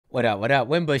What up,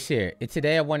 Winbush here. And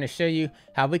today I want to show you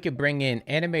how we could bring in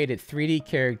animated 3D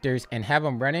characters and have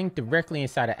them running directly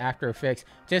inside of After Effects,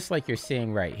 just like you're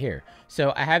seeing right here.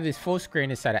 So I have this full screen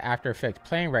inside of After Effects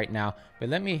playing right now, but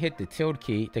let me hit the tilde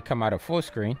key to come out of full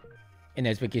screen. And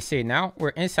as we can see now, we're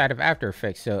inside of After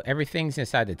Effects. So everything's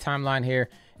inside the timeline here.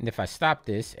 And if I stop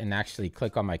this and actually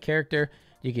click on my character,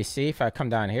 you can see if I come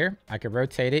down here, I can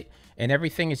rotate it and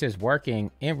everything is just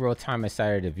working in real time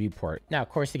inside of the viewport. Now, of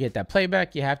course, to get that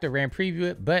playback, you have to RAM preview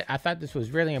it, but I thought this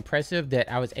was really impressive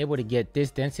that I was able to get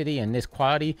this density and this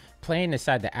quality playing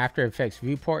inside the After Effects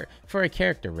viewport for a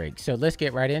character rig. So let's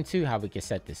get right into how we can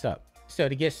set this up. So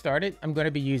to get started, I'm going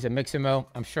to be using Mixamo.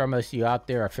 I'm sure most of you out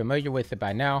there are familiar with it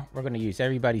by now. We're going to use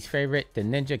everybody's favorite, the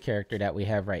ninja character that we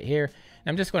have right here. And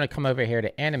I'm just going to come over here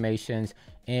to animations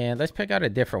and let's pick out a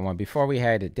different one. Before we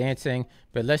had it dancing,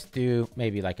 but let's do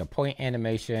maybe like a point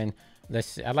animation.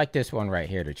 I like this one right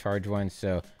here, the charge one.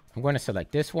 So I'm going to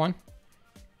select this one.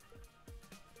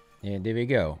 And there we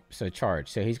go. So charge.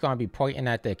 So he's going to be pointing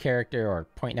at the character or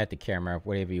pointing at the camera,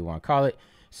 whatever you want to call it.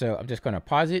 So I'm just going to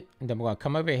pause it and then we're going to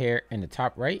come over here in the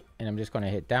top right and I'm just going to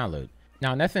hit download.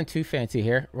 Now, nothing too fancy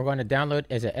here. We're going to download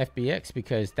as a FBX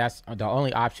because that's the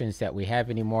only options that we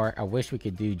have anymore. I wish we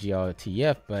could do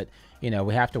GLTF, but you know,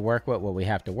 we have to work with what we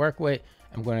have to work with.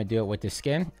 I'm going to do it with the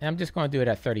skin and I'm just going to do it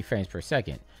at 30 frames per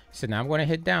second. So now I'm going to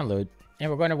hit download and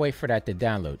we're going to wait for that to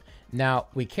download. Now,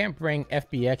 we can't bring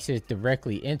FBXs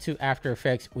directly into After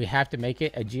Effects. We have to make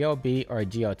it a GLB or a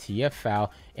GLTF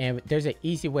file. And there's an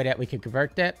easy way that we can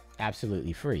convert that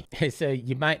absolutely free. So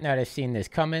you might not have seen this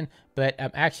coming, but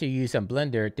I'm actually using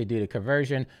Blender to do the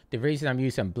conversion. The reason I'm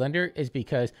using Blender is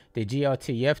because the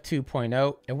GLTF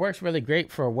 2.0, it works really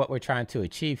great for what we're trying to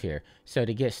achieve here. So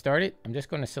to get started, I'm just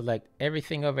going to select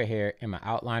everything over here in my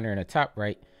outliner in the top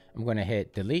right. I'm going to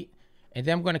hit delete. And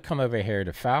then I'm going to come over here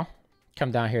to file,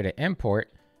 come down here to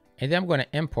import, and then I'm going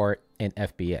to import in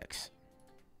FBX.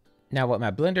 Now with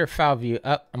my Blender file view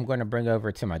up, I'm going to bring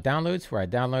over to my downloads where I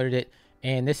downloaded it.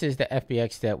 And this is the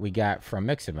FBX that we got from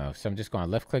Mixamo. So I'm just going to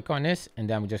left click on this and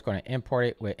then I'm just going to import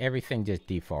it with everything just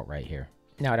default right here.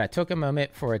 Now that took a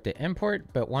moment for it to import,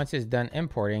 but once it's done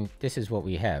importing, this is what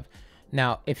we have.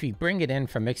 Now, if you bring it in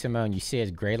from Mixamo and you see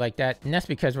it's gray like that, and that's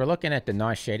because we're looking at the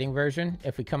non-shading version.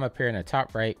 If we come up here in the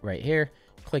top right here,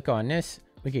 click on this,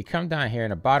 we could come down here in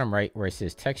the bottom right where it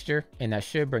says texture, and that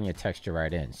should bring your texture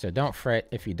right in. So don't fret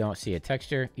if you don't see a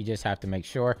texture. You just have to make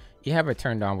sure you have it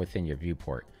turned on within your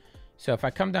viewport. So if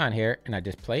I come down here and I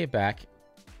just play it back,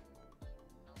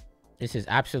 this is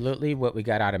absolutely what we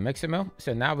got out of Mixamo.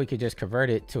 So now we could just convert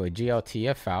it to a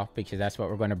GLTF file because that's what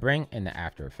we're going to bring in the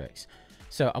After Effects.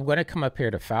 So I'm going to come up here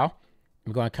to file.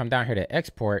 I'm going to come down here to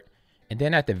export. And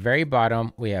then at the very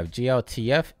bottom, we have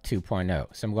GLTF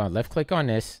 2.0. So I'm going to left click on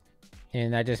this.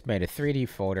 And I just made a 3D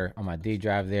folder on my D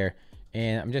drive there.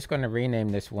 And I'm just going to rename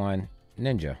this one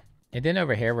Ninja. And then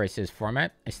over here where it says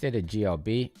format, instead of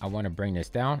GLB, I want to bring this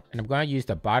down. And I'm going to use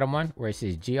the bottom one where it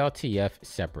says GLTF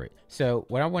separate. So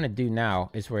what I want to do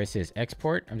now is where it says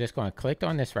export. I'm just going to click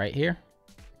on this right here.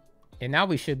 And now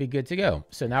we should be good to go.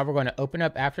 So now we're going to open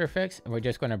up After Effects and we're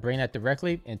just going to bring that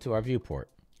directly into our viewport.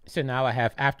 So now I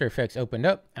have After Effects opened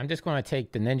up. I'm just going to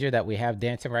take the ninja that we have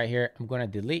dancing right here. I'm going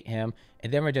to delete him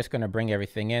and then we're just going to bring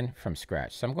everything in from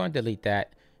scratch. So I'm going to delete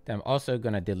that. Then I'm also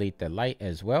going to delete the light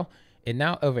as well. And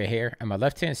now over here on my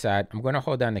left-hand side, I'm going to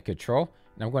hold down the control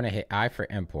and I'm going to hit I for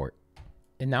import.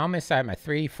 And now I'm inside my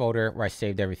 3D folder where I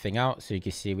saved everything out. So you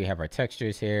can see we have our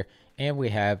textures here and we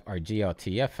have our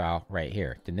GLTF file right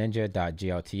here, the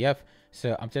ninja.gltf.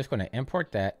 So I'm just going to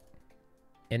import that.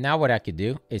 And now what I could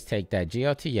do is take that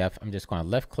GLTF. I'm just going to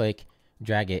left click,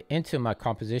 drag it into my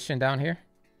composition down here.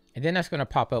 And then that's going to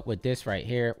pop up with this right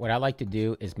here. What I like to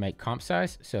do is make comp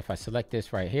size. So if I select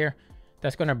this right here,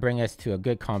 that's going to bring us to a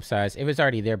good comp size. It was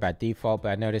already there by default, but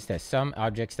I noticed that some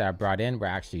objects that I brought in were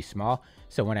actually small.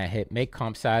 So when I hit make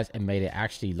comp size, it made it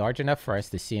actually large enough for us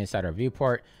to see inside our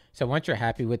viewport. So once you're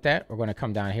happy with that, we're going to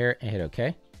come down here and hit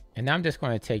OK. And now I'm just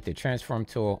going to take the transform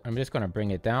tool. I'm just going to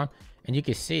bring it down and you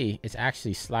can see it's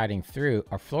actually sliding through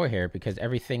our floor here because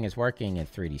everything is working in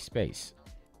 3D space.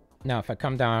 Now, if I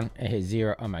come down and hit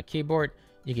 0 on my keyboard,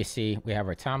 you can see we have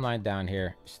our timeline down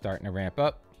here starting to ramp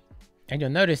up. And you'll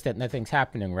notice that nothing's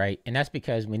happening, right? And that's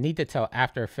because we need to tell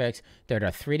After Effects that our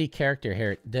 3D character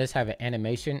here does have an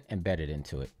animation embedded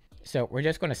into it. So we're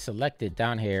just going to select it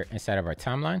down here inside of our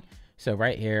timeline. So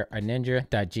right here, our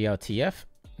ninja.gltf.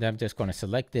 Then I'm just going to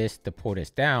select this to pull this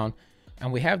down.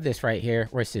 And we have this right here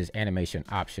where it says animation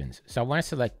options. So I want to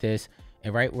select this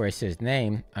and right where it says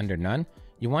name under none,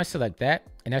 you want to select that.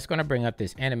 And that's going to bring up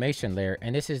this animation layer.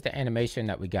 And this is the animation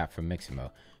that we got from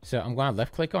Mixamo. So I'm going to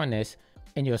left click on this.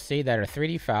 And you'll see that our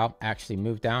 3D file actually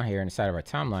moved down here inside of our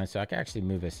timeline. So I can actually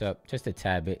move this up just a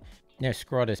tad bit. Now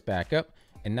scroll this back up.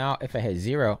 And now if I hit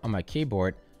 0 on my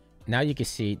keyboard, now you can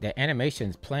see the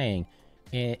animation's playing,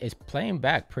 and it's playing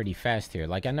back pretty fast here.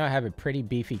 Like, I know I have a pretty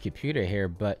beefy computer here,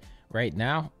 but right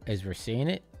now as we're seeing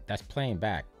it, that's playing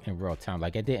back in real time.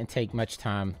 Like, it didn't take much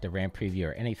time to RAM preview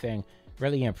or anything.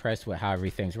 Really impressed with how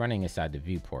everything's running inside the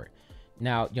viewport.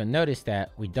 Now you'll notice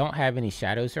that we don't have any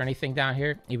shadows or anything down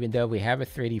here, even though we have a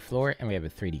 3D floor and we have a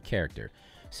 3D character.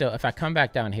 So if I come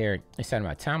back down here inside of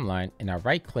my timeline and I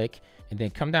right click and then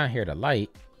come down here to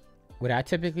light, what I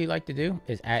typically like to do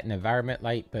is add an environment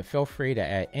light, but feel free to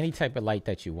add any type of light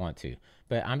that you want to.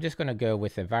 But I'm just going to go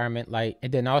with environment light.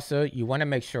 And then also you want to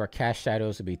make sure cast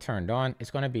shadows will be turned on.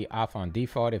 It's going to be off on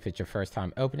default if it's your first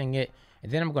time opening it.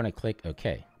 And then I'm going to click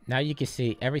OK. Now you can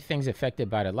see everything's affected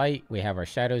by the light. We have our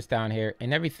shadows down here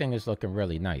and everything is looking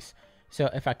really nice. So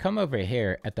if I come over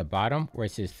here at the bottom where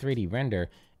it says 3D render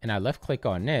and I left click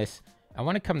on this, I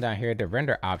want to come down here to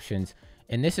render options.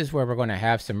 And this is where we're going to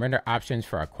have some render options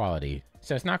for our quality.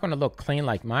 So it's not going to look clean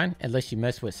like mine unless you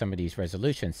mess with some of these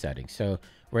resolution settings. So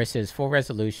where it says full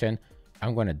resolution,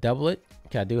 I'm going to double it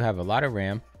because I do have a lot of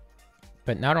RAM.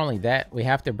 But not only that, we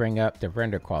have to bring up the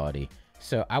render quality.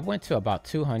 So I went to about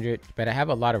 200, but I have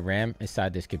a lot of RAM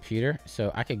inside this computer,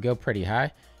 so I could go pretty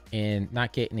high and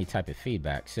not get any type of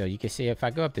feedback. So you can see if I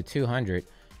go up to 200,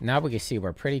 now we can see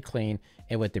we're pretty clean.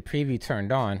 And with the preview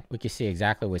turned on, we can see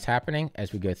exactly what's happening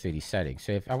as we go through these settings.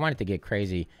 So if I wanted to get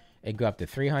crazy, it'd go up to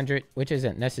 300, which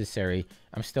isn't necessary.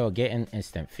 I'm still getting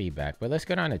instant feedback, but let's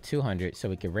go down to 200 so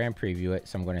we can RAM preview it.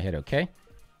 So I'm going to hit OK.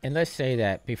 And let's say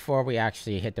that before we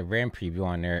actually hit the RAM preview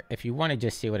on there, if you want to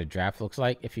just see what a draft looks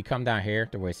like, if you come down here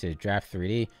to where it says draft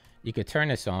 3D, you could turn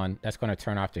this on. That's going to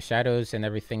turn off the shadows and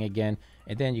everything again.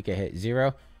 And then you can hit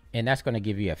 0 and that's going to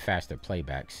give you a faster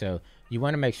playback. So you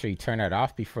want to make sure you turn that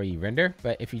off before you render.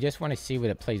 But if you just want to see what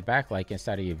it plays back like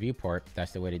inside of your viewport,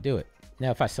 that's the way to do it.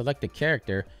 Now, if I select the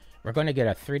character, we're going to get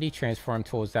a 3D transform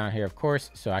tools down here, of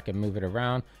course, so I can move it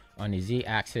around on the Z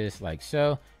axis like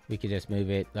so. We can just move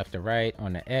it left to right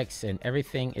on the X and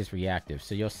everything is reactive.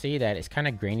 So you'll see that it's kind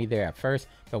of grainy there at first,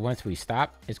 but once we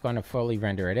stop, it's going to fully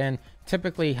render it in.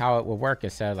 Typically how it will work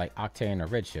is like Octane or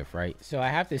Redshift, right? So I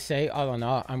have to say, all in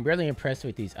all, I'm really impressed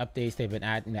with these updates they've been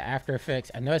adding to After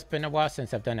Effects. I know it's been a while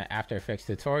since I've done an After Effects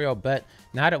tutorial, but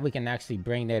now that we can actually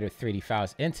bring native 3D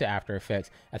files into After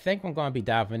Effects, I think I'm going to be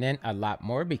diving in a lot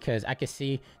more because I can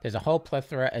see there's a whole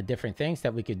plethora of different things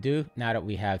that we could do now that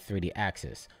we have 3D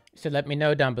access. So let me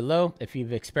know down below if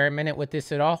you've experimented with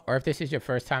this at all, or if this is your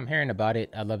first time hearing about it.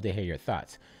 I'd love to hear your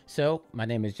thoughts. So my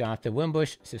name is Jonathan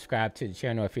Winbush. Subscribe to the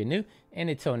channel if you're new. And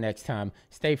until next time,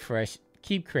 stay fresh,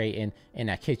 keep creating, and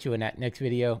I'll catch you in that next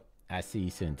video. I'll see you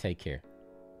soon. Take care.